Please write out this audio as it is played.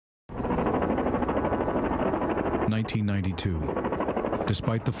1992.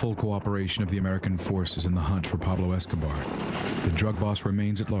 Despite the full cooperation of the American forces in the hunt for Pablo Escobar, the drug boss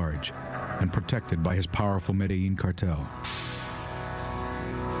remains at large and protected by his powerful Medellin cartel.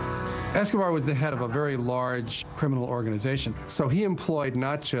 Escobar was the head of a very large criminal organization, so he employed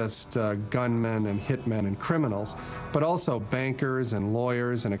not just gunmen and hitmen and criminals, but also bankers and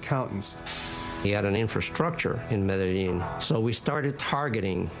lawyers and accountants. He had an infrastructure in Medellin, so we started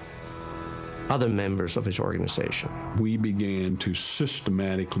targeting other members of his organization. We began to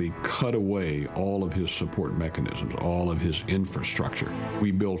systematically cut away all of his support mechanisms, all of his infrastructure.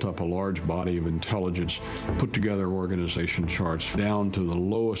 We built up a large body of intelligence, put together organization charts down to the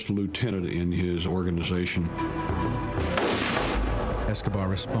lowest lieutenant in his organization. Escobar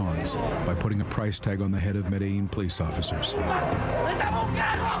responds by putting a price tag on the head of Medellin police officers.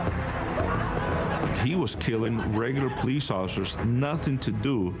 He was killing regular police officers, nothing to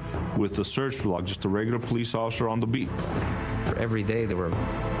do with the search block, just a regular police officer on the beat. Every day there were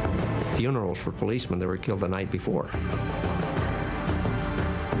funerals for policemen that were killed the night before.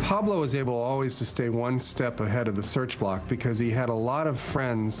 Pablo was able always to stay one step ahead of the search block because he had a lot of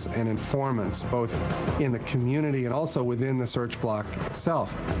friends and informants, both in the community and also within the search block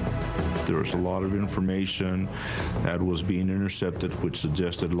itself. There was a lot of information that was being intercepted, which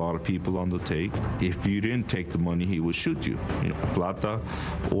suggested a lot of people on the take. If you didn't take the money, he would shoot you. You know, plata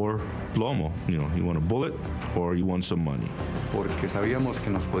or plomo. You know, you want a bullet or you want some money.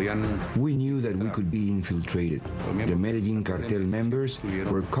 We knew that we could be infiltrated. The Medellin cartel members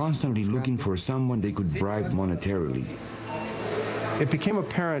were constantly looking for someone they could bribe monetarily. It became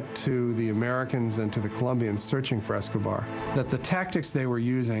apparent to the Americans and to the Colombians searching for Escobar that the tactics they were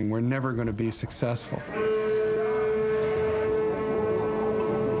using were never going to be successful.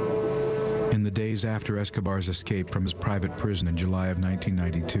 In the days after Escobar's escape from his private prison in July of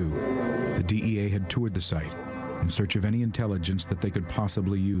 1992, the DEA had toured the site in search of any intelligence that they could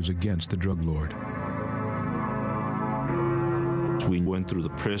possibly use against the drug lord. We went through the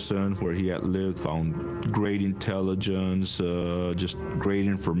prison where he had lived, found great intelligence, just great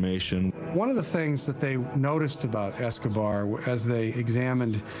information. One of the things that they noticed about Escobar as they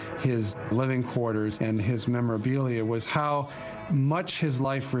examined his living quarters and his memorabilia was how much his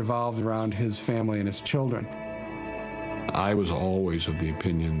life revolved around his family and his children. I was always of the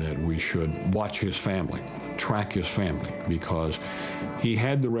opinion that we should watch his family, track his family, because he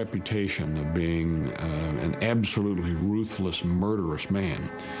had the reputation of being an absolutely ruthless, murderous man,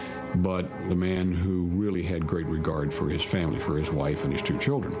 but the man who really had great regard for his family, for his wife and his two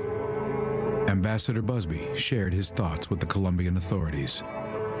children. Ambassador Busby shared his thoughts with the Colombian authorities.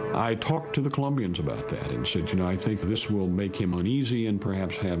 I talked to the Colombians about that and said, you know, I think this will make him uneasy and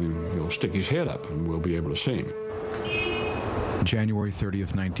perhaps have him, stick his head up and we'll be able to see him. January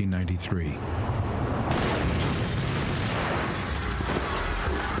 30th, 1993.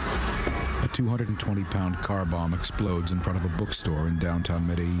 A 220-pound car bomb explodes in front of a bookstore in downtown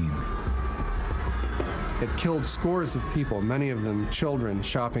Medellin. It killed scores of people, many of them children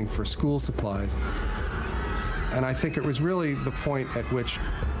shopping for school supplies. And I think it was really the point at which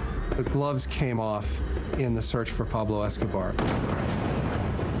the gloves came off in the search for Pablo Escobar.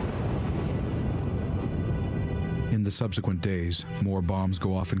 In the subsequent days, more bombs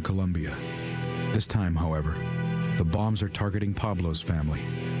go off in Colombia. This time, however, the bombs are targeting Pablo's family.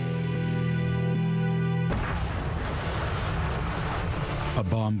 A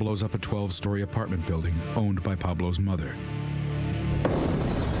bomb blows up a 12-story apartment building owned by Pablo's mother.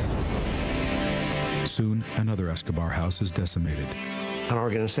 Soon, another Escobar house is decimated. An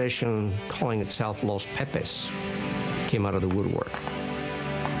organization calling itself Los Pepes came out of the woodwork.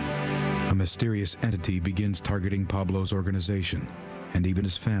 A mysterious entity begins targeting Pablo's organization and even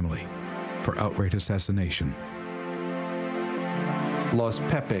his family for outright assassination. Los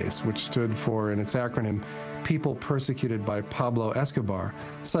Pepes, which stood for, in its acronym, People Persecuted by Pablo Escobar,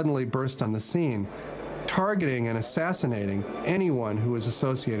 suddenly burst on the scene, targeting and assassinating anyone who was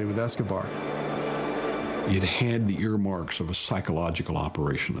associated with Escobar. It had the earmarks of a psychological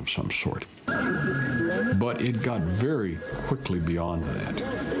operation of some sort. But it got very quickly beyond that,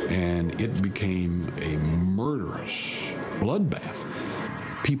 and it became a murderous bloodbath.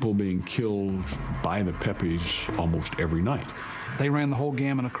 People being killed by the Pepes almost every night. They ran the whole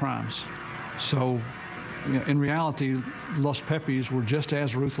gamut of crimes. So, in reality, Los Pepes were just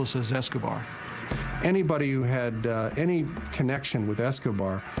as ruthless as Escobar. Anybody who had any connection with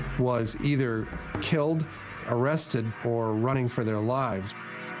Escobar was either killed, arrested, or running for their lives.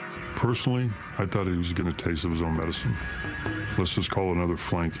 Personally, I thought he was getting a taste of his own medicine. Let's just call it another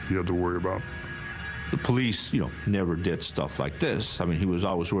flank he had to worry about. The police, never did stuff like this. I mean, he was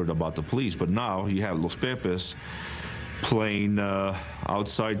always worried about the police, but now you have Los Pepes playing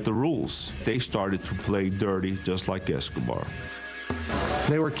outside the rules. They started to play dirty just like Escobar.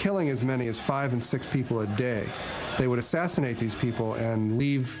 They were killing as many as 5 and 6 people a day. They would assassinate these people and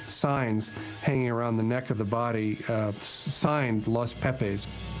leave signs hanging around the neck of the body, signed Los Pepes.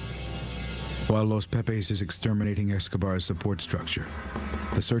 While Los Pepes is exterminating Escobar's support structure,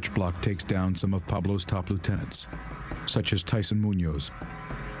 the search block takes down some of Pablo's top lieutenants, such as Tyson Munoz.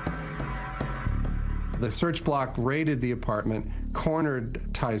 The search block raided the apartment,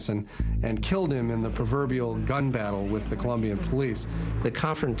 cornered Tyson, and killed him in the proverbial gun battle with the Colombian police. The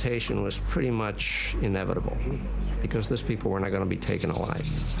confrontation was pretty much inevitable because these people were not going to be taken alive.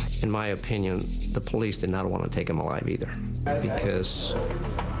 In my opinion, the police did not want to take him alive either because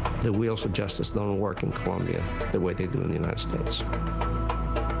the wheels of justice don't work in Colombia the way they do in the United States.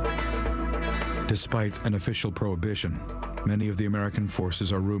 Despite an official prohibition, many of the American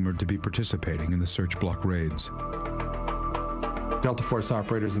forces are rumored to be participating in the search block raids. Delta Force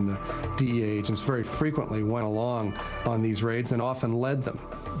operators and the DEA agents very frequently went along on these raids and often led them.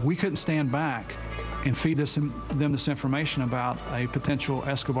 We couldn't stand back and feed them this information about a potential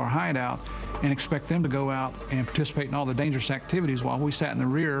Escobar hideout and expect them to go out and participate in all the dangerous activities while we sat in the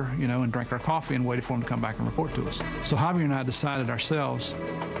rear, and drank our coffee and waited for them to come back and report to us. So Javier and I decided ourselves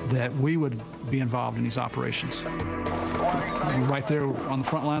that we would be involved in these operations. Right there on the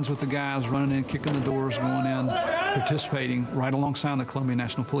front lines with the guys, running in, kicking the doors, going in, participating right alongside the Colombian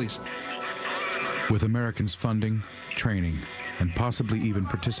National Police. With Americans funding, training, and possibly even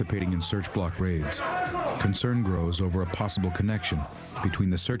participating in search block raids, concern grows over a possible connection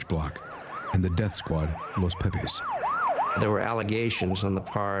between the search block and the death squad, Los Pepes. There were allegations on the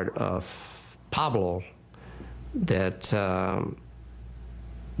part of Pablo that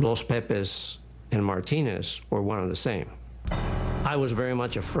Los Pepes and Martinez were one and the same. I was very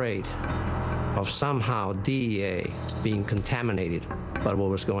much afraid of somehow DEA being contaminated by what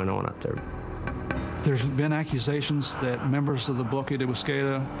was going on out there. There's been accusations that members of the Bloque de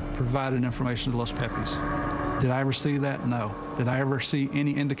Busqueda provided information to Los Pepes. Did I ever see that? No. Did I ever see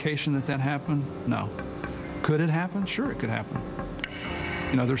any indication that that happened? No. Could it happen? Sure, it could happen.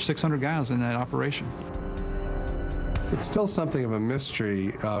 There's 600 guys in that operation. It's still something of a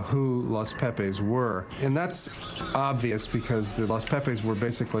mystery who Los Pepes were. And that's obvious because the Los Pepes were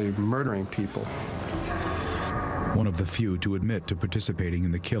basically murdering people. One of the few to admit to participating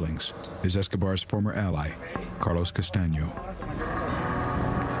in the killings is Escobar's former ally, Carlos Castaño.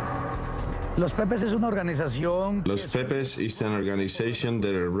 Los Pepes is an organization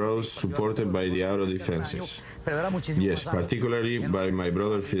that arose supported by the auto defenses. Yes, particularly by my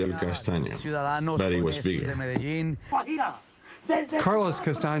brother Fidel Castaño, but it was bigger. Carlos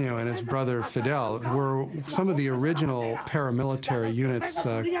Castaño and his brother Fidel were some of the original paramilitary units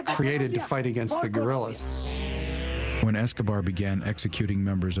created to fight against the guerrillas. When Escobar began executing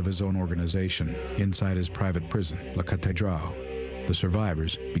members of his own organization inside his private prison, La Catedral, the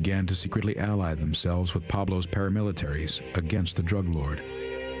survivors began to secretly ally themselves with Pablo's paramilitaries against the drug lord.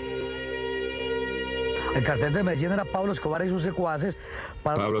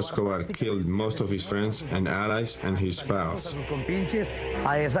 Pablo Escobar killed most of his friends and allies and his pals.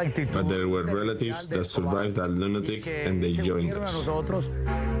 But there were relatives that survived that lunatic and they joined us.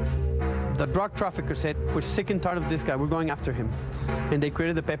 The drug trafficker said, we're sick and tired of this guy, we're going after him. And they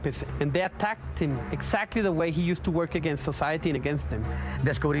created the Pepes, and they attacked him exactly the way he used to work against society and against them.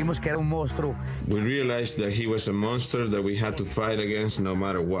 We realized that he was a monster that we had to fight against no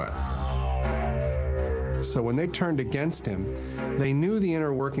matter what. So when they turned against him, they knew the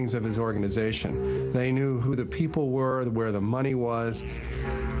inner workings of his organization. They knew who the people were, where the money was.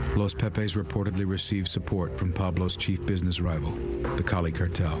 Los Pepes reportedly received support from Pablo's chief business rival, the Cali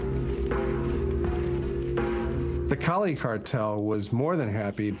cartel. The Cali cartel was more than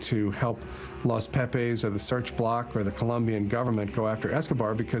happy to help Los Pepes or the search block or the Colombian government go after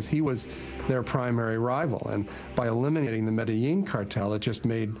Escobar because he was their primary rival. And by eliminating the Medellin cartel, it just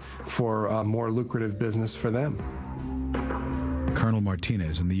made for a more lucrative business for them. Colonel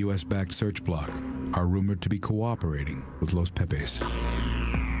Martinez and the U.S.-backed search block are rumored to be cooperating with Los Pepes.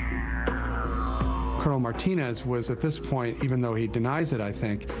 Colonel Martinez was at this point, even though he denies it, I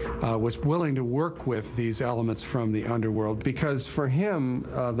think, was willing to work with these elements from the underworld because for him,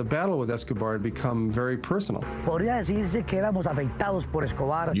 the battle with Escobar had become very personal.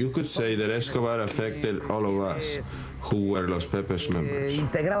 You could say that Escobar affected all of us who were Los Pepes members.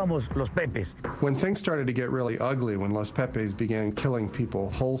 Integrábamos Los Pepes. When things started to get really ugly, when Los Pepes began killing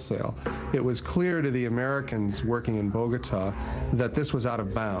people wholesale, it was clear to the Americans working in Bogota that this was out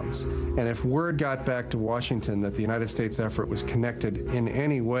of bounds. And if word got back to Washington that the United States effort was connected in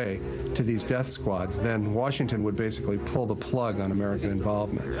any way to these death squads, then Washington would basically pull the plug on American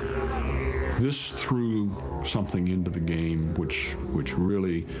involvement. This threw something into the game which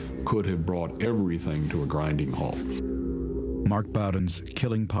really could have brought everything to a grinding halt. Mark Bowden's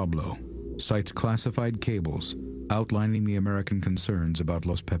Killing Pablo cites classified cables outlining the American concerns about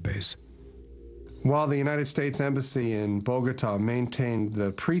Los Pepes. While the United States Embassy in Bogota maintained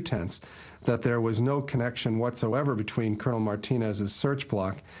the pretense that there was no connection whatsoever between Colonel Martinez's search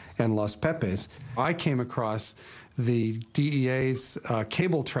block and Los Pepes, I came across the DEA's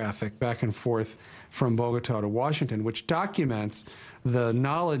cable traffic back and forth from Bogota to Washington, which documents the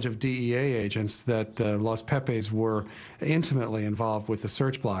knowledge of DEA agents that Los Pepes were intimately involved with the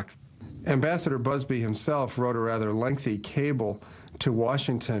search block. Ambassador Busby himself wrote a rather lengthy cable to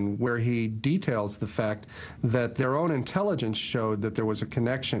Washington where he details the fact that their own intelligence showed that there was a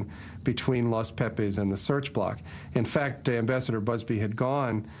connection between Los Pepes and the search block. In fact, Ambassador Busby had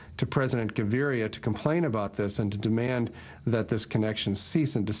gone to President Gaviria to complain about this and to demand that this connection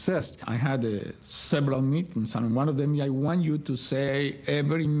cease and desist. I had several meetings, and one of them, I want you to say,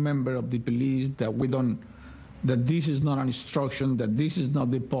 every member of the police, that this is not an instruction, that this is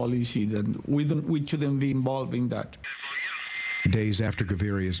not the policy, that we shouldn't be involved in that. Days after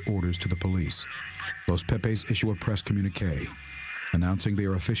Gaviria's orders to the police, Los Pepes issue a press communique announcing they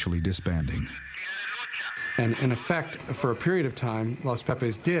are officially disbanding. And in effect, for a period of time, Los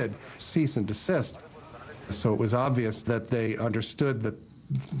Pepes did cease and desist. So it was obvious that they understood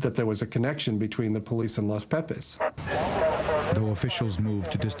that there was a connection between the police and Los Pepes. Though officials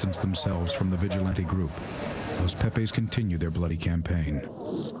moved to distance themselves from the vigilante group, Los Pepes continue their bloody campaign.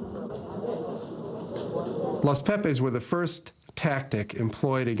 Los Pepes were the first tactic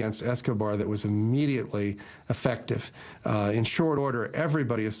employed against Escobar that was immediately effective. In short order,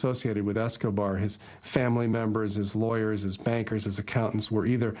 everybody associated with Escobar, his family members, his lawyers, his bankers, his accountants, were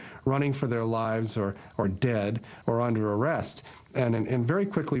either running for their lives or dead or under arrest. And very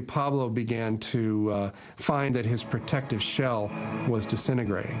quickly, Pablo began to find that his protective shell was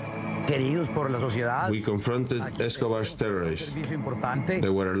disintegrating. We confronted Escobar's terrorists.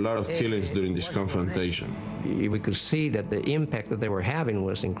 There were a lot of killings during this confrontation. We could see that the impact that they were having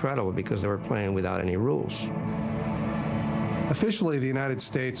was incredible because they were playing without any rules. Officially, the United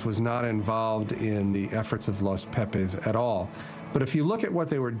States was not involved in the efforts of Los Pepes at all. But if you look at what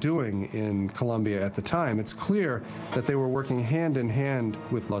they were doing in Colombia at the time, it's clear that they were working hand in hand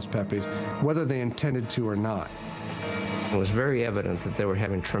with Los Pepes, whether they intended to or not. It was very evident that they were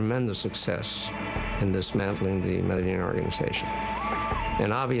having tremendous success in dismantling the Medellin organization.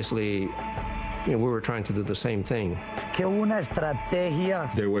 And obviously, we were trying to do the same thing. There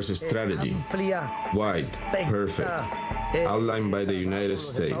was a strategy, wide, perfect, outlined by the United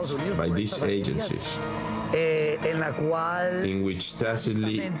States, by these agencies, in which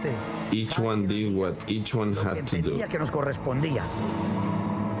tacitly each one did what each one had to do.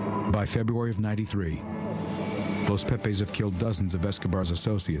 By February of '93, Los Pepes have killed dozens of Escobar's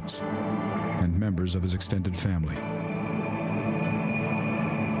associates and members of his extended family.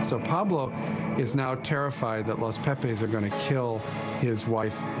 So Pablo is now terrified that Los Pepes are going to kill his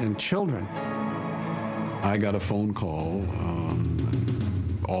wife and children. I got a phone call,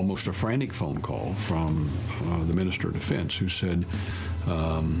 almost a frantic phone call from the Minister of Defense, who said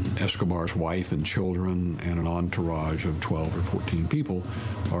Escobar's wife and children and an entourage of 12 or 14 people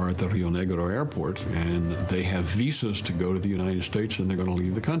are at the Rio Negro airport, and they have visas to go to the United States, and they're going to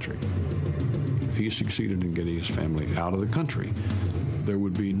leave the country. If he succeeded in getting his family out of the country, there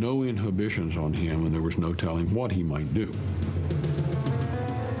would be no inhibitions on him, and there was no telling what he might do.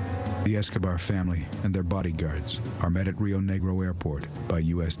 The Escobar family and their bodyguards are met at Rio Negro Airport by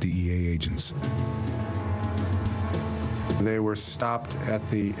U.S. DEA agents. They were stopped at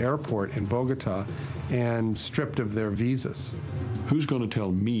the airport in Bogota and stripped of their visas. Who's going to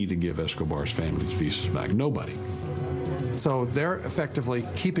tell me to give Escobar's family's visas back? Nobody. So they're effectively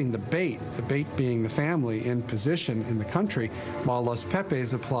keeping the bait being the family, in position in the country, while Los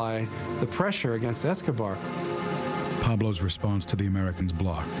Pepes apply the pressure against Escobar. Pablo's response to the Americans'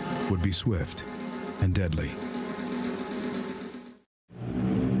 block would be swift and deadly.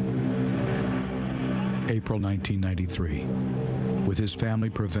 April 1993. With his family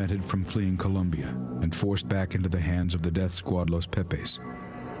prevented from fleeing Colombia and forced back into the hands of the death squad Los Pepes,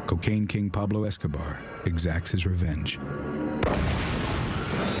 cocaine king Pablo Escobar exacts his revenge.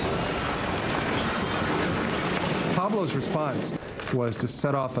 Pablo Pablo's response was to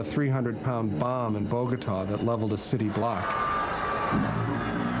set off a 300-pound bomb in Bogota that leveled a city block.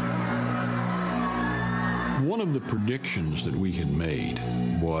 One of the predictions that we had made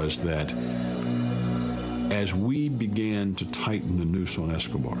was that as we began to tighten the noose on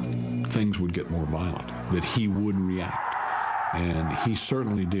Escobar, things would get more violent, that he would react. And he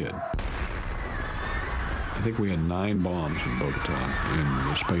certainly did. I think we had 9 bombs in Bogota in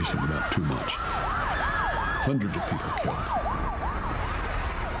the space of about 2 months. Hundreds of people killed.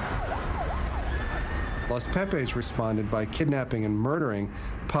 Los Pepes responded by kidnapping and murdering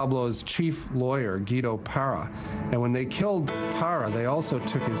Pablo's chief lawyer, Guido Parra. And when they killed Parra, they also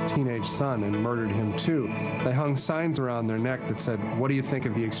took his teenage son and murdered him too. They hung signs around their neck that said, "What do you think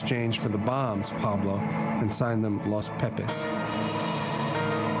of the exchange for the bombs, Pablo?" and signed them Los Pepes.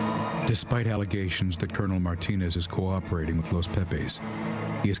 Despite allegations that Colonel Martinez is cooperating with Los Pepes,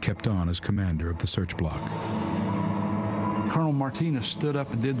 he is kept on as commander of the search block. Colonel Martinez stood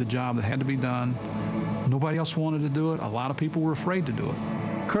up and did the job that had to be done. Nobody else wanted to do it. A lot of people were afraid to do it.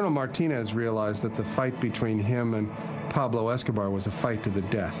 Colonel Martinez realized that the fight between him and Pablo Escobar was a fight to the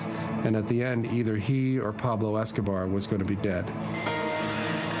death. And at the end, either he or Pablo Escobar was going to be dead.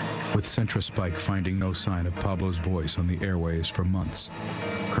 With Centra Spike finding no sign of Pablo's voice on the airways for months,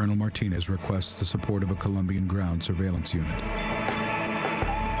 Colonel Martinez requests the support of a Colombian ground surveillance unit.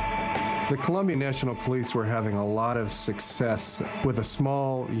 The Colombian National Police were having a lot of success with a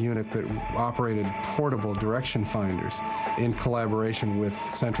small unit that operated portable direction finders in collaboration with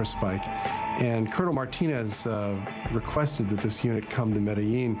Centra Spike. And Colonel Martinez requested that this unit come to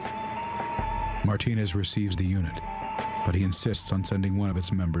Medellin. Martinez receives the unit, but he insists on sending one of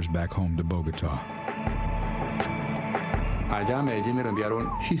its members back home to Bogota.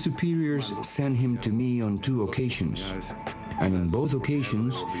 His superiors sent him to me on 2 occasions. And on both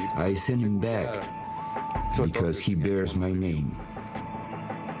occasions, I sent him back because he bears my name.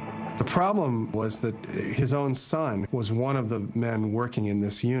 The problem was that his own son was one of the men working in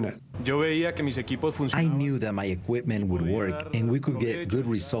this unit. I knew that my equipment would work and we could get good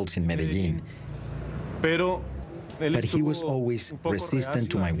results in Medellin. But he was always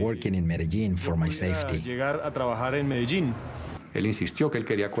resistant to my working in Medellin for my safety.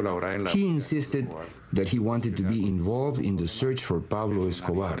 He insisted that he wanted to be involved in the search for Pablo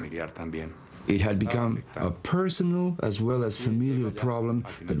Escobar. It had become a personal as well as familial problem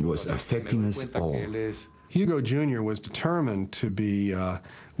that was affecting us all. Hugo Jr. was determined to be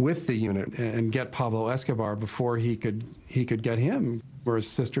with the unit and get Pablo Escobar before he could get him, or his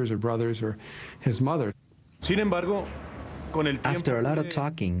sisters or brothers or his mother. After a lot of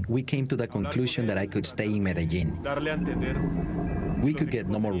talking, we came to the conclusion that I could stay in Medellin. We could get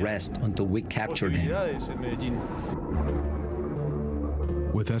no more rest until we captured him.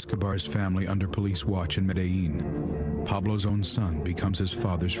 With Escobar's family under police watch in Medellin, Pablo's own son becomes his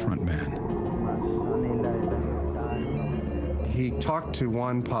father's front man. He talked to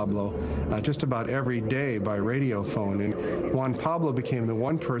Juan Pablo just about every day by radio phone, and Juan Pablo became the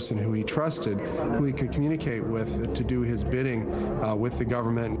one person who he trusted, who he could communicate with to do his bidding with the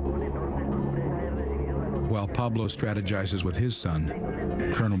government. While Pablo strategizes with his son,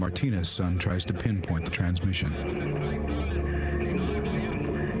 Colonel Martinez's son tries to pinpoint the transmission.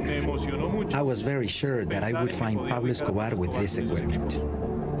 I was very sure that I would find Pablo Escobar with this equipment.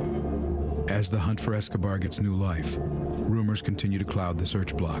 As the hunt for Escobar gets new life, rumors continue to cloud the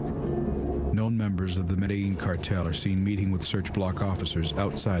search block. Known members of the Medellin cartel are seen meeting with search block officers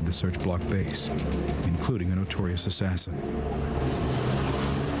outside the search block base, including a notorious assassin.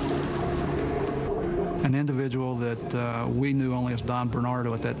 An individual that we knew only as Don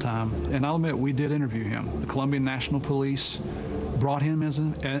Bernardo at that time. And I'll admit, we did interview him. The Colombian National Police brought him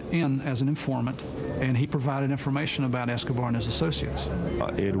in as an informant, and he provided information about Escobar and his associates.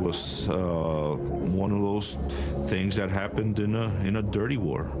 It was one of those things that happened in a dirty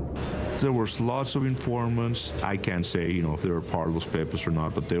war. There was lots of informants. I can't say, if they were part of Los Pepes or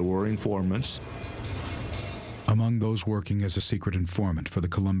not, but there were informants. Among those working as a secret informant for the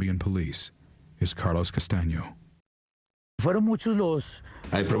Colombian police is Carlos Castaño.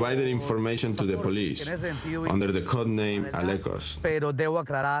 I provided information to the police under the code name Alecos.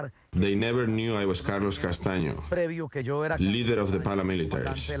 They never knew I was Carlos Castaño, leader of the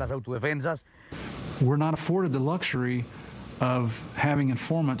paramilitaries. We're not afforded the luxury of having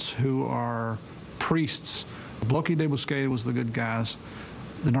informants who are priests. Bloque de Busqueda was the good guys.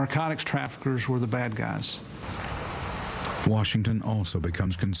 The narcotics traffickers were the bad guys. Washington also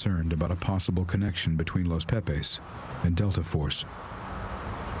becomes concerned about a possible connection between Los Pepes and Delta Force.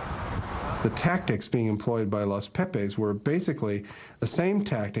 The tactics being employed by Los Pepes were basically the same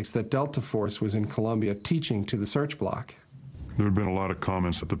tactics that Delta Force was in Colombia teaching to the search block. There had been a lot of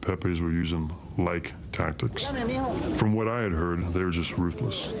comments that the Pepes were using like tactics. From what I had heard, they were just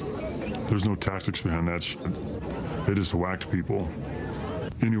ruthless. There's no tactics behind that shit. They just whacked people.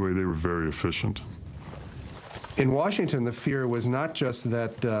 Anyway, they were very efficient. In Washington, the fear was not just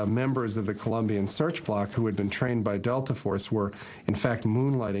that members of the Colombian search block who had been trained by Delta Force were, in fact,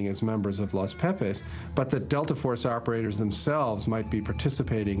 moonlighting as members of Los Pepes, but that Delta Force operators themselves might be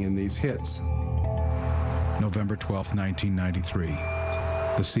participating in these hits. November 12, 1993.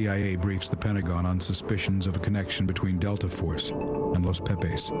 The CIA briefs the Pentagon on suspicions of a connection between Delta Force and Los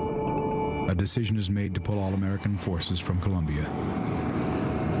Pepes. A decision is made to pull all American forces from Colombia.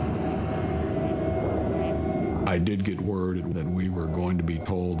 I did get word that we were going to be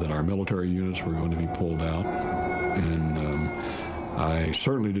told that our military units were going to be pulled out, and I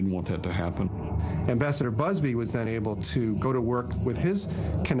certainly didn't want that to happen. Ambassador Busby was then able to go to work with his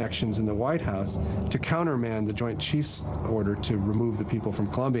connections in the White House to countermand the Joint Chiefs order to remove the people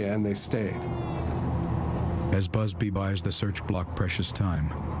from Colombia, and they stayed. As Busby buys the search block precious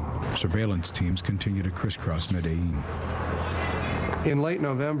time, surveillance teams continue to crisscross Medellin. In late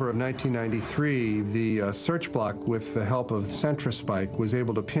November of 1993, the search block, with the help of CentraSpike, was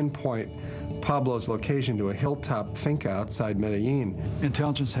able to pinpoint Pablo's location to a hilltop finca outside Medellin.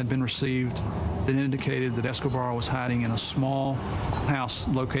 Intelligence had been received that indicated that Escobar was hiding in a small house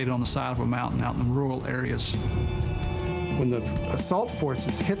located on the side of a mountain out in rural areas. When the assault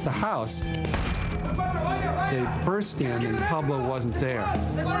forces hit the house, they burst in and Pablo wasn't there.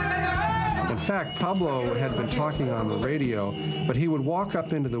 In fact, Pablo had been talking on the radio, but he would walk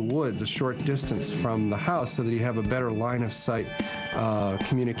up into the woods a short distance from the house so that he'd have a better line of sight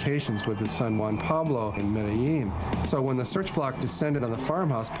communications with his son Juan Pablo in Medellin. So when the search block descended on the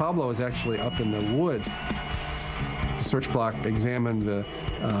farmhouse, Pablo was actually up in the woods. The search block examined the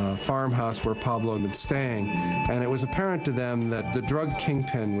farmhouse where Pablo had been staying, and it was apparent to them that the drug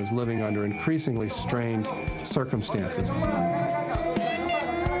kingpin was living under increasingly strained circumstances.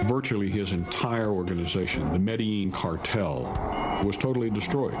 Virtually his entire organization, the Medellin cartel, was totally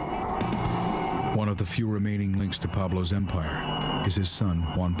destroyed. One of the few remaining links to Pablo's empire is his son,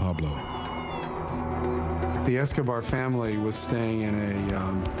 Juan Pablo. The Escobar family was staying in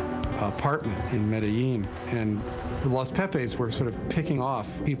an apartment in Medellin, and the Los Pepes were sort of picking off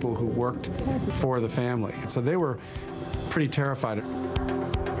people who worked for the family. So they were pretty terrified.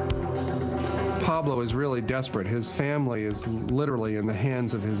 Pablo is really desperate. His family is literally in the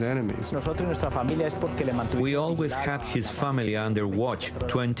hands of his enemies. We always had his family under watch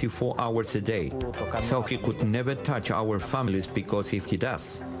 24 hours a day, so he could never touch our families, because if he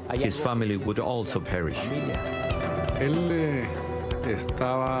does, his family would also perish.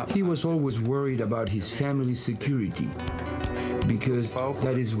 He was always worried about his family's security, because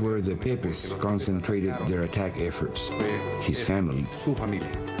that is where the Pepes concentrated their attack efforts, his family.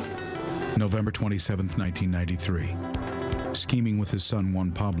 November 27, 1993. Scheming with his son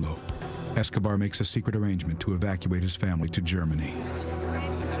Juan Pablo, Escobar makes a secret arrangement to evacuate his family to Germany.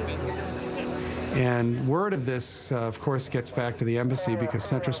 And word of this, of course, gets back to the embassy because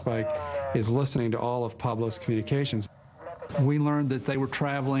CentraSpike is listening to all of Pablo's communications. We learned that they were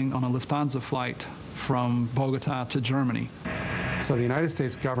traveling on a Lufthansa flight from Bogota to Germany. So the United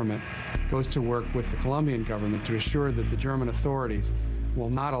States government goes to work with the Colombian government to assure that the German authorities will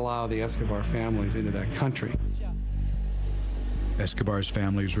not allow the Escobar families into that country. Escobar's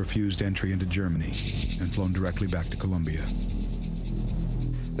family is refused entry into Germany and flown directly back to Colombia.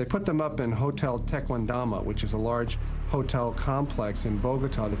 They put them up in Hotel Tequendama, which is a large hotel complex in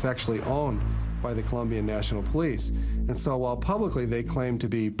Bogota that's actually owned by the Colombian National Police. And so while publicly they claimed to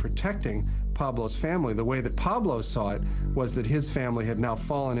be protecting Pablo's family, the way that Pablo saw it was that his family had now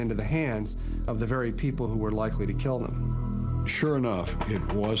fallen into the hands of the very people who were likely to kill them. Sure enough, it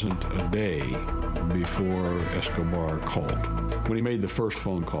wasn't a day before Escobar called. When he made the first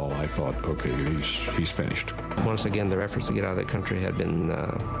phone call, I thought, okay, he's finished. Once again, their efforts to get out of the country had been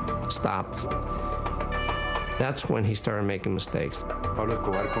stopped. That's when he started making mistakes.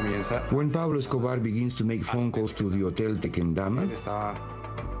 When Pablo Escobar begins to make phone calls to the Hotel Tequendama,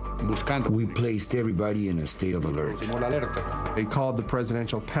 we placed everybody in a state of alert. They called the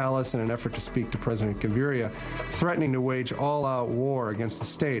presidential palace in an effort to speak to President Gaviria, threatening to wage all-out war against the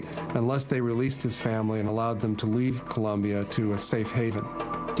state unless they released his family and allowed them to leave Colombia to a safe haven.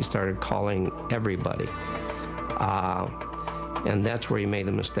 He started calling everybody. And that's where he made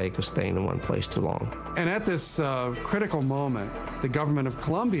the mistake of staying in one place too long. And at this critical moment, the government of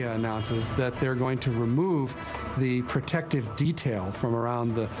Colombia announces that they're going to remove the protective detail from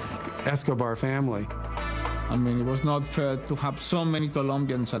around the Escobar family. I mean, it was not fair to have so many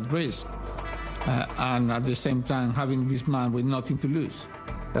Colombians at risk, and at the same time having this man with nothing to lose.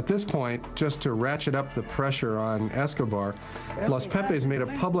 At this point, just to ratchet up the pressure on Escobar, Los Pepes made a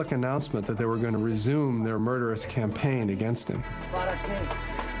public announcement that they were going to resume their murderous campaign against him.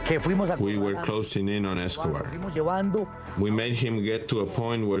 We were closing in on Escobar. We made him get to a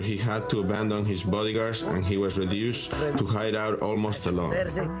point where he had to abandon his bodyguards and he was reduced to hide out almost alone.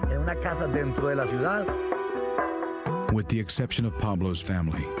 With the exception of Pablo's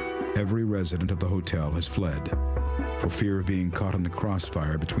family, every resident of the hotel has fled for fear of being caught in the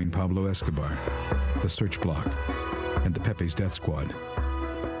crossfire between Pablo Escobar, the search block, and the Pepe's death squad.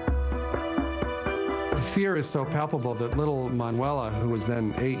 The fear is so palpable that little Manuela, who was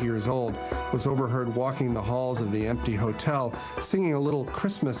then 8 years old, was overheard walking the halls of the empty hotel, singing a little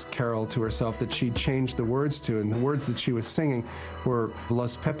Christmas carol to herself that she'd changed the words to, and the words that she was singing were,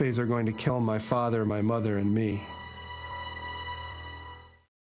 "Los Pepes are going to kill my father, my mother, and me."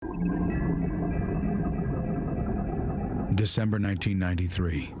 December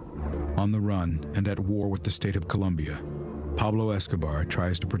 1993. On the run and at war with the state of Colombia, Pablo Escobar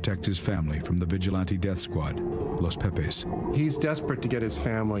tries to protect his family from the vigilante death squad, Los Pepes. He's desperate to get his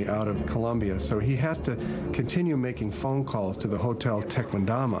family out of Colombia, so he has to continue making phone calls to the Hotel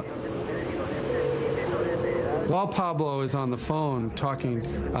Tequendama. While Pablo is on the phone talking,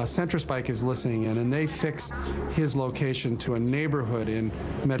 Centrospike is listening in, and they fix his location to a neighborhood in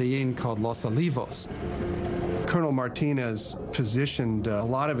Medellin called Los Olivos. Colonel Martinez positioned a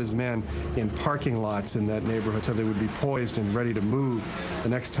lot of his men in parking lots in that neighborhood so they would be poised and ready to move the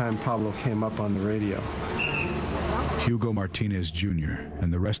next time Pablo came up on the radio. Hugo Martinez Jr.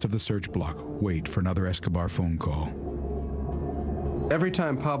 and the rest of the search block wait for another Escobar phone call. Every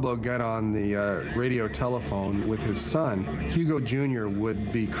time Pablo got on the radio telephone with his son, Hugo Jr.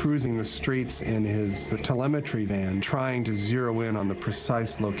 would be cruising the streets in his telemetry van trying to zero in on the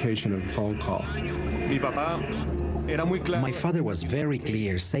precise location of the phone call. My father was very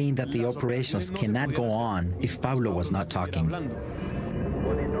clear, saying that the operations cannot go on if Pablo was not talking.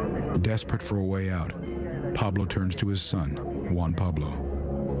 Desperate for a way out, Pablo turns to his son, Juan Pablo.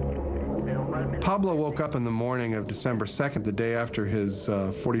 Pablo woke up in the morning of December 2nd, the day after his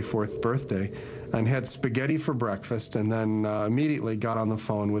 44th birthday, and had spaghetti for breakfast, and then immediately got on the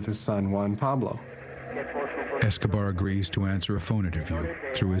phone with his son, Juan Pablo. Escobar agrees to answer a phone interview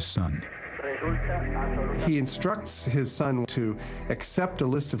through his son. He instructs his son to accept a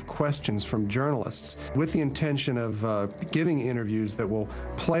list of questions from journalists with the intention of giving interviews that will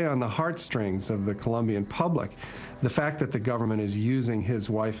play on the heartstrings of the Colombian public. The fact that the government is using his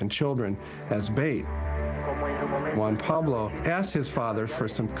wife and children as bait. Juan Pablo asked his father for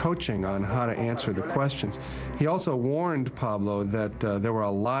some coaching on how to answer the questions. He also warned Pablo that there were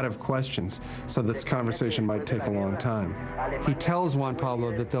a lot of questions, so this conversation might take a long time. He tells Juan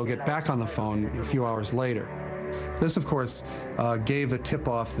Pablo that they'll get back on the phone a few hours later. This, of course, gave the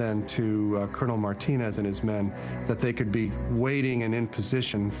tip-off then to Colonel Martinez and his men that they could be waiting and in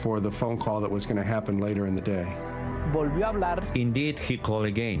position for the phone call that was going to happen later in the day. Indeed, he called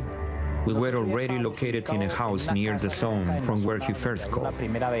again. We were already located in a house near the zone from where he first called.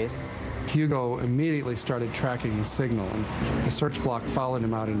 Hugo immediately started tracking the signal, and the search block followed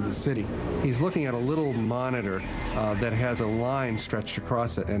him out into the city. He's looking at a little monitor that has a line stretched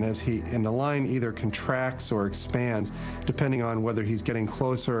across it, and the line either contracts or expands, depending on whether he's getting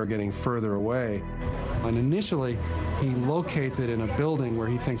closer or getting further away. And initially, he locates it in a building where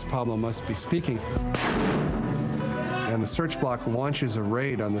he thinks Pablo must be speaking. And the search block launches a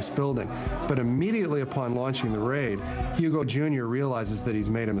raid on this building. But immediately upon launching the raid, Hugo Jr. realizes that he's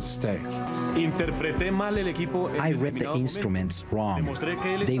made a mistake. I read the instruments wrong.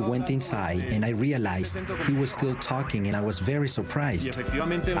 They went inside, and I realized he was still talking, and I was very surprised.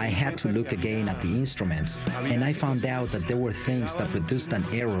 I had to look again at the instruments, and I found out that there were things that produced an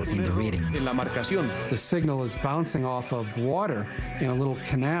error in the reading. The signal is bouncing off of water in a little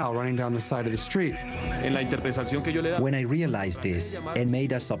canal running down the side of the street. When I realized this and made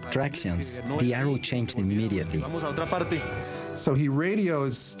the subtractions, the arrow changed immediately. So he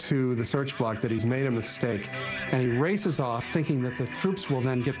radios to the search block that he's made a mistake, and he races off thinking that the troops will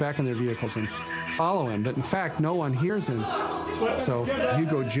then get back in their vehicles and follow him. But in fact, no one hears him. So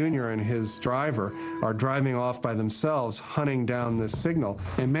Hugo Jr. and his driver are driving off by themselves, hunting down this signal,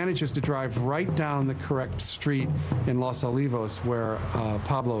 and manages to drive right down the correct street in Los Olivos where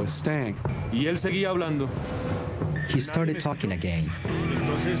Pablo is staying. Y él seguía hablando. He started talking again,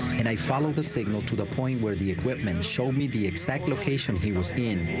 and I followed the signal to the point where the equipment showed me the exact location he was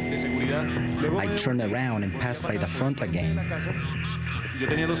in. I turned around and passed by the front again.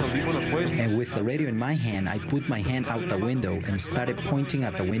 And with the radio in my hand, I put my hand out the window and started pointing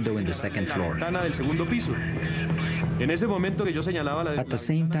at the window in the second floor. At the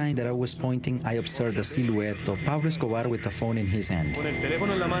same time that I was pointing, I observed the silhouette of Pablo Escobar with the phone in his hand.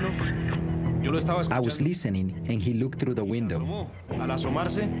 I was listening, and he looked through the window.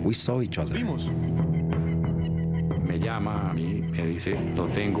 We saw each other.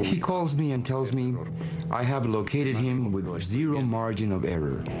 He calls me and tells me I have located him with zero margin of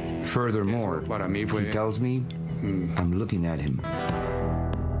error. Furthermore, he tells me I'm looking at him.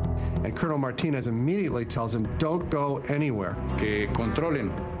 And Colonel Martinez immediately tells him, don't go anywhere.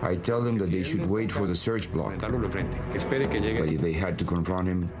 I tell them that they should wait for the search block, but if they had to confront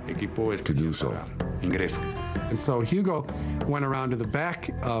him, to do so. And so Hugo went around to the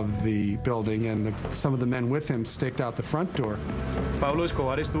back of the building, and some of the men with him staked out the front door. Pablo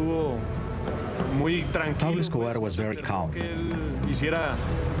Escobar was very calm.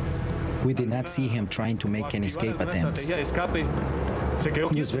 We did not see him trying to make any escape attempts.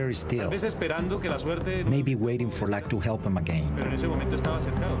 He was very still, maybe waiting for luck to help him again.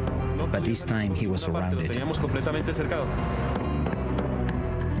 But this time he was surrounded.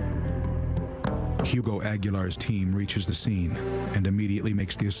 Hugo Aguilar's team reaches the scene and immediately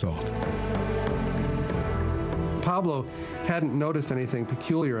makes the assault. Pablo hadn't noticed anything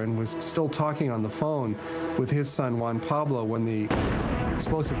peculiar and was still talking on the phone with his son Juan Pablo when the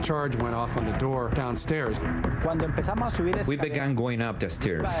explosive charge went off on the door downstairs. We began going up the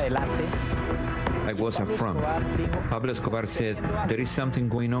stairs. I was up front. Pablo Escobar said, "There is something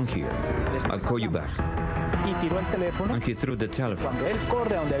going on here. I'll call you back." And he threw the telephone.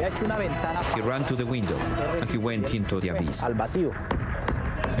 He ran to the window, and he went into the abyss.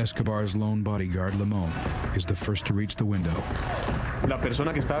 Escobar's lone bodyguard, Limon, is the first to reach the window.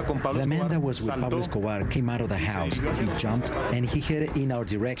 The man that was with Pablo Escobar came out of the house. He jumped, and he headed in our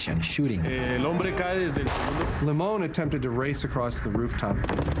direction, shooting. Limon attempted to race across the rooftop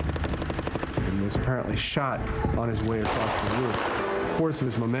and was apparently shot on his way across the roof. The force of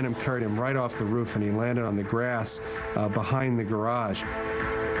his momentum carried him right off the roof, and he landed on the grass behind the garage.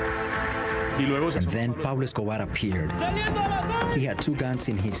 And then Pablo Escobar appeared. He had two guns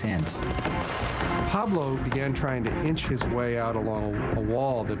in his hands. Pablo began trying to inch his way out along a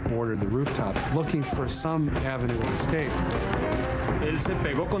wall that bordered the rooftop, looking for some avenue of escape.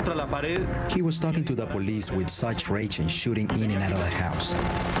 He was talking to the police with such rage and shooting in and out of the house.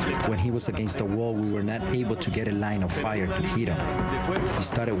 When he was against the wall, we were not able to get a line of fire to hit him. He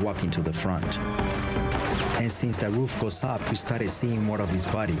started walking to the front. And since the roof goes up, we started seeing more of his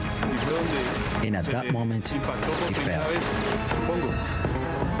body. And at that moment, he fell.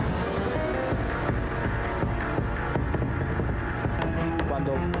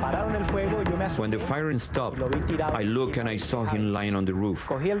 When the firing stopped, I looked and I saw him lying on the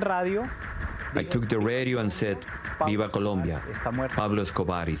roof. I took the radio and said, "Viva Colombia, Pablo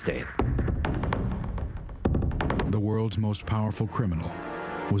Escobar is dead." The world's most powerful criminal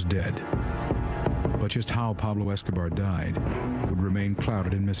was dead. But just how Pablo Escobar died would remain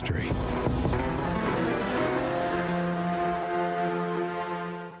clouded in mystery.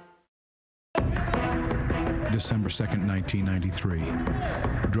 December 2nd, 1993.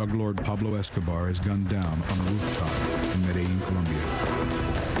 Drug lord Pablo Escobar is gunned down on a rooftop in Medellin, Colombia.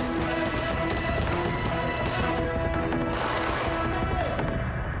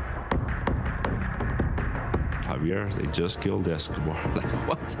 Javier, they just killed Escobar. Like,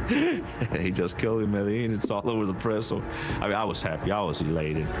 what? They just killed him in Medellin. It's all over the press. So, I mean, I was happy. I was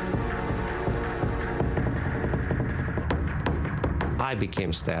elated. I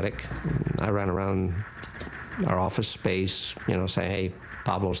became static. I ran around our office space, saying, "Hey,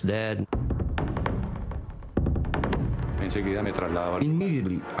 Pablo's dead."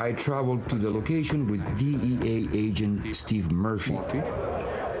 Immediately, I traveled to the location with DEA agent Steve Murphy.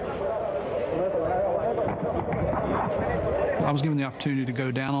 I was given the opportunity to go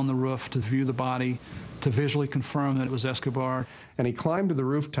down on the roof to view the body, to visually confirm that it was Escobar. And he climbed to the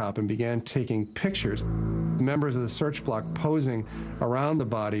rooftop and began taking pictures. Members of the search block posing around the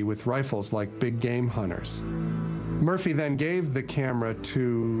body with rifles like big game hunters. Murphy then gave the camera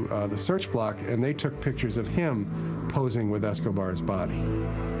to the search block, and they took pictures of him posing with Escobar's body.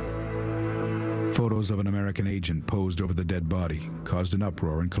 Photos of an American agent posed over the dead body caused an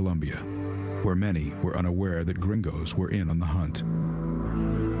uproar in Colombia, where many were unaware that gringos were in on the hunt.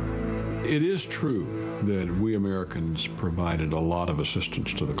 It is true that we Americans provided a lot of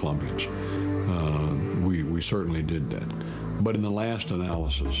assistance to the Colombians. We we certainly did that. But in the last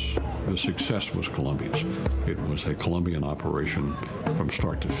analysis, the success was Colombia's. It was a Colombian operation from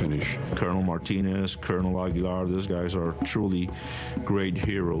start to finish. Colonel Martinez, Colonel Aguilar, these guys are truly great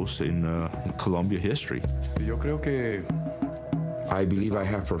heroes in Colombia history. I believe I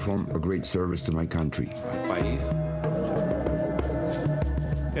have performed a great service to my country.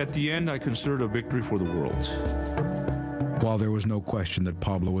 At the end, I consider it a victory for the world. While there was no question that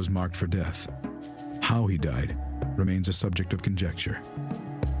Pablo was marked for death, how he died remains a subject of conjecture.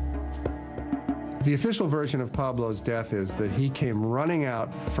 The official version of Pablo's death is that he came running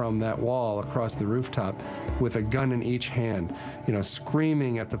out from that wall across the rooftop with a gun in each hand,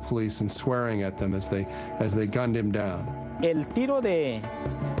 screaming at the police and swearing at them as they gunned him down. El tiro de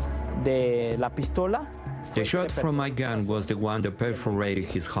la pistola. The shot from my gun was the one that perforated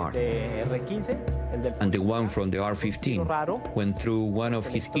his heart. And the one from the R-15 went through one of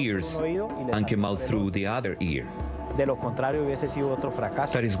his ears and came out through the other ear. That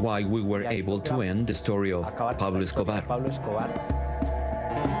is why we were able to end the story of Pablo Escobar.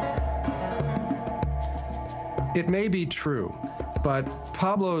 It may be true, but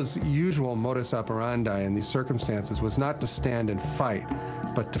Pablo's usual modus operandi in these circumstances was not to stand and fight,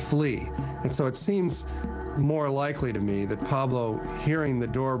 but to flee. And so it seems more likely to me that Pablo, hearing the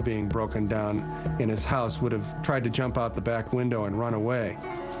door being broken down in his house, would have tried to jump out the back window and run away.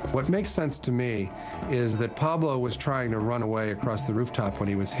 What makes sense to me is that Pablo was trying to run away across the rooftop when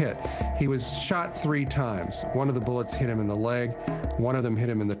he was hit. He was shot 3 times. One of the bullets hit him in the leg, one of them hit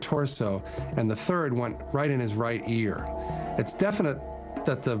him in the torso, and the third went right in his right ear. It's definite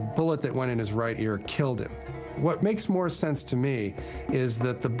that the bullet that went in his right ear killed him. What makes more sense to me is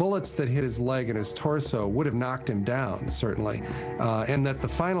that the bullets that hit his leg and his torso would have knocked him down, certainly, and that the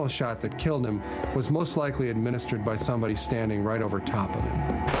final shot that killed him was most likely administered by somebody standing right over top of him.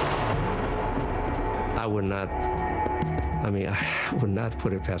 I would not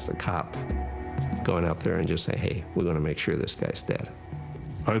put it past the cop going up there and just say, hey, we're going to make sure this guy's dead.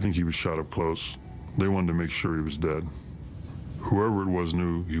 I think he was shot up close. They wanted to make sure he was dead. Whoever it was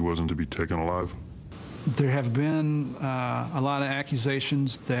knew he wasn't to be taken alive. There have been a lot of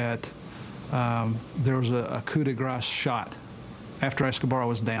accusations that there was a coup de grace shot after Escobar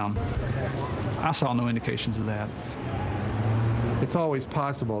was down. I saw no indications of that. It's always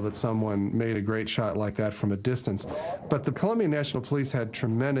possible that someone made a great shot like that from a distance, but the Colombian National Police had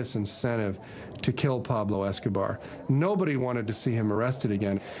tremendous incentive to kill Pablo Escobar. Nobody wanted to see him arrested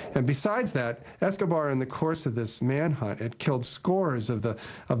again. And besides that, Escobar, in the course of this manhunt, had killed scores of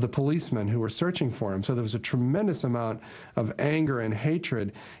the policemen who were searching for him. So there was a tremendous amount of anger and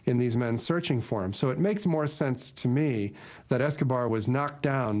hatred in these men searching for him. So it makes more sense to me that Escobar was knocked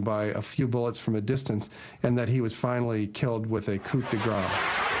down by a few bullets from a distance and that he was finally killed with a coup de grace.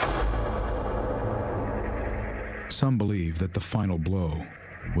 Some believe that the final blow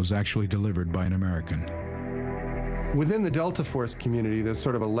was actually delivered by an American. Within the Delta Force community, there's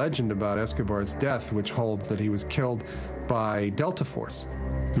sort of a legend about Escobar's death, which holds that he was killed by Delta Force.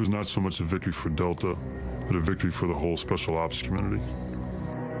 It was not so much a victory for Delta, but a victory for the whole special ops community.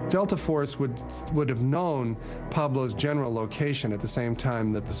 Delta Force would have known Pablo's general location at the same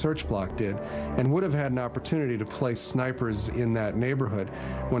time that the search block did, and would have had an opportunity to place snipers in that neighborhood.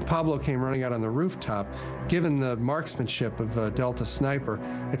 When Pablo came running out on the rooftop, given the marksmanship of a Delta sniper,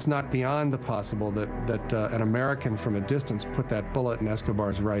 it's not beyond the possible that an American from a distance put that bullet in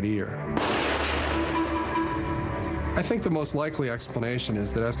Escobar's right ear. I think the most likely explanation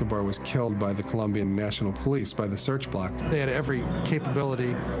is that Escobar was killed by the Colombian National Police, by the search block. They had every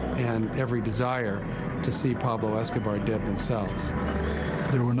capability and every desire to see Pablo Escobar dead themselves.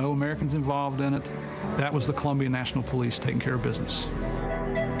 There were no Americans involved in it. That was the Colombian National Police taking care of business.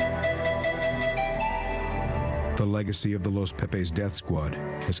 The legacy of the Los Pepes death squad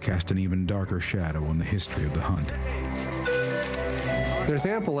has cast an even darker shadow on the history of the hunt. There's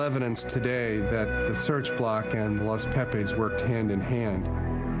ample evidence today that the search block and the Los Pepes worked hand in hand.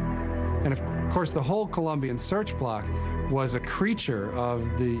 And of course, the whole Colombian search block was a creature of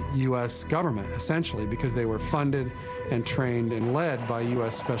the U.S. government, essentially, because they were funded and trained and led by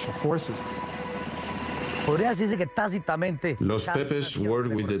U.S. Special Forces. Los Pepes worked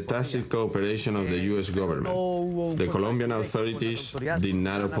with the tacit cooperation of the U.S. government. The Colombian authorities did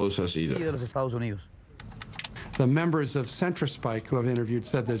not oppose us either. The members of Centrospike who I've interviewed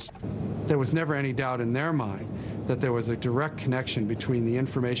said there was never any doubt in their mind that there was a direct connection between the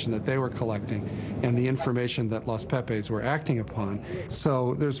information that they were collecting and the information that Los Pepes were acting upon.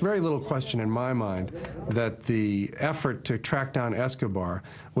 So there's very little question in my mind that the effort to track down Escobar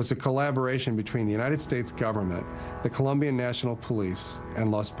was a collaboration between the United States government, the Colombian National Police, and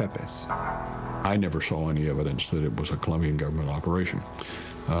Los Pepes. I never saw any evidence that it was a Colombian government operation.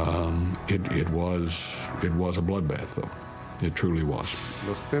 It was a bloodbath, though. It truly was.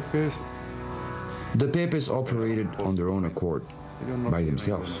 Los Pepes. The Pepes operated on their own accord, by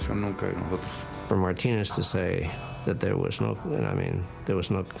themselves. For Martinez to say that there was no, there was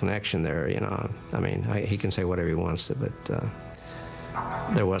no connection there, he can say whatever he wants to, but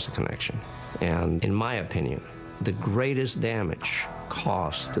there was a connection. And in my opinion, the greatest damage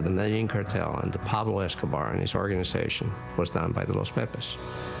caused to the Medellin cartel and to Pablo Escobar and his organization was done by the Los Pepes.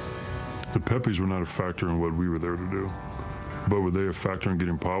 The Pepes were not a factor in what we were there to do. But were they a factor in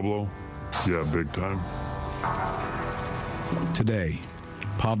getting Pablo? Yeah, big time. Today,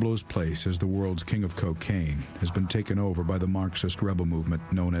 Pablo's place as the world's king of cocaine has been taken over by the Marxist rebel movement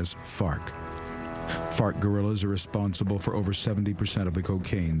known as FARC. FARC guerrillas are responsible for over 70% of the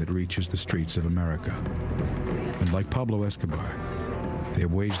cocaine that reaches the streets of America. And like Pablo Escobar, they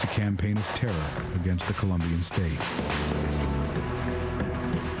have waged a campaign of terror against the Colombian state.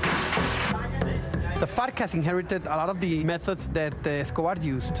 The FARC has inherited a lot of the methods that Escobar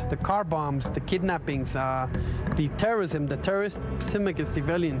used, the car bombs, the kidnappings, the terrorism against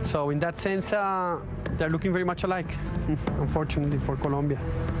civilians. So in that sense, they're looking very much alike, unfortunately for Colombia.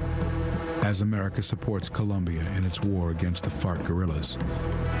 As America supports Colombia in its war against the FARC guerrillas,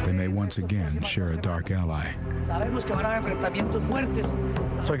 they may once again share a dark ally. I am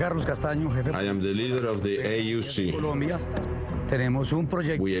the leader of the AUC.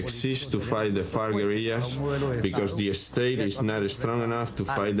 We exist to fight the FARC guerrillas because the state is not strong enough to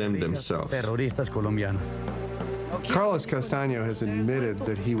fight them themselves. Carlos Castaño has admitted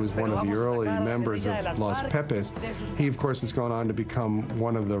that he was one of the early members of Los Pepes. He, of course, has gone on to become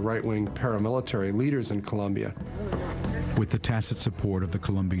one of the right-wing paramilitary leaders in Colombia. With the tacit support of the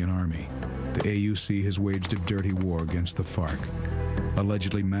Colombian army, the AUC has waged a dirty war against the FARC,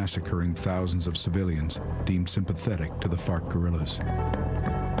 allegedly massacring thousands of civilians deemed sympathetic to the FARC guerrillas.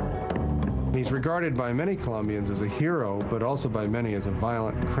 He's regarded by many Colombians as a hero, but also by many as a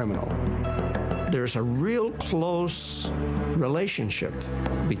violent criminal. There's a real close relationship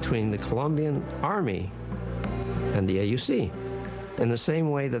between the Colombian army and the AUC, in the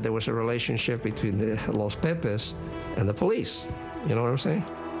same way that there was a relationship between the Los Pepes and the police. You know what I'm saying?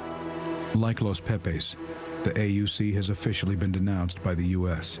 Like Los Pepes, the AUC has officially been denounced by the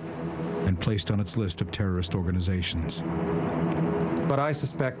U.S. and placed on its list of terrorist organizations. But I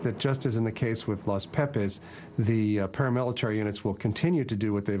suspect that just as in the case with Los Pepes, the paramilitary units will continue to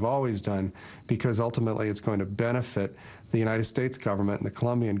do what they've always done because ultimately it's going to benefit the United States government and the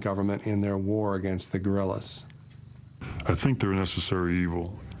Colombian government in their war against the guerrillas. I think they're a necessary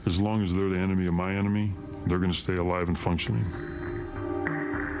evil. As long as they're the enemy of my enemy, they're going to stay alive and functioning.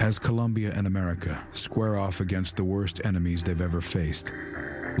 As Colombia and America square off against the worst enemies they've ever faced,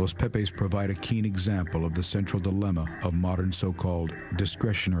 Los Pepes provide a keen example of the central dilemma of modern so-called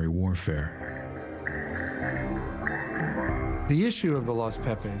discretionary warfare. The issue of the Los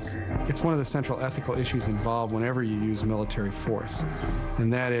Pepes, it's one of the central ethical issues involved whenever you use military force,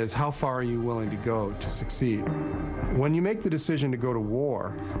 and that is, how far are you willing to go to succeed? When you make the decision to go to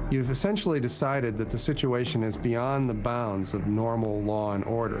war, you've essentially decided that the situation is beyond the bounds of normal law and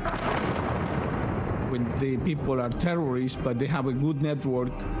order. When the people are terrorists, but they have a good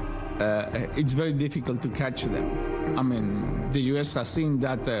network, it's very difficult to catch them. I mean, the U.S. has seen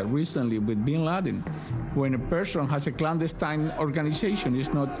that recently with bin Laden. When a person has a clandestine organization,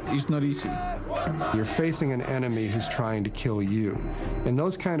 it's not easy. You're facing an enemy who's trying to kill you. In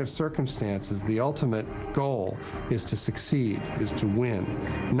those kind of circumstances, the ultimate goal is to succeed, is to win,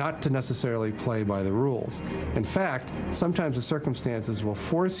 not to necessarily play by the rules. In fact, sometimes the circumstances will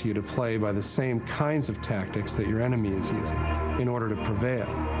force you to play by the same kinds of tactics that your enemy is using in order to prevail.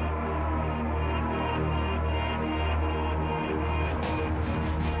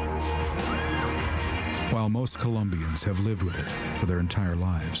 While most Colombians have lived with it for their entire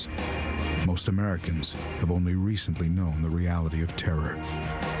lives, most Americans have only recently known the reality of terror.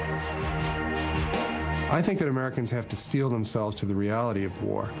 I think that Americans have to steel themselves to the reality of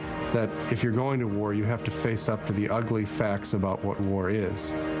war, that if you're going to war, you have to face up to the ugly facts about what war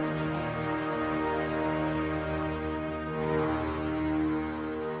is.